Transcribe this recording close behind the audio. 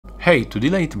Hey, to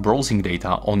delete browsing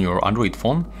data on your Android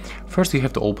phone, first you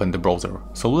have to open the browser.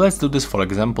 So let's do this, for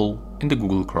example, in the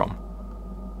Google Chrome.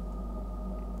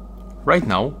 Right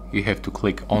now, you have to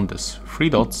click on these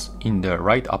three dots in the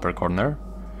right upper corner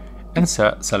and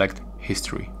select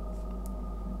History.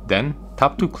 Then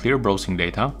tap to clear browsing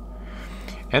data,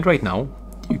 and right now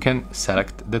you can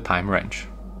select the time range.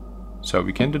 So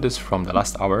we can do this from the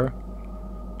last hour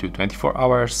to 24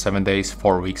 hours, 7 days,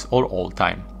 4 weeks, or all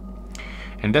time.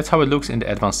 And that's how it looks in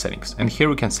the advanced settings. And here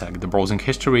we can select the browsing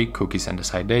history, cookies and the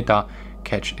site data,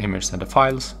 cache images and the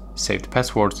files, saved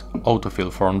passwords,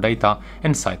 autofill form data,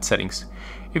 and site settings.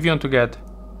 If you want to get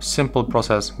simple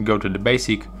process, go to the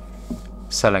basic,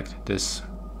 select this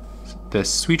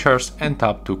switchers and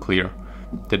tap to clear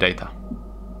the data.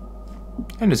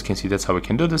 And as you can see, that's how we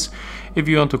can do this. If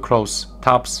you want to close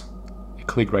tabs,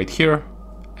 click right here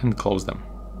and close them.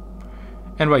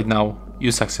 And right now,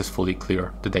 you successfully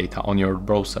clear the data on your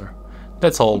browser.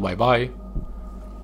 That's all, bye bye.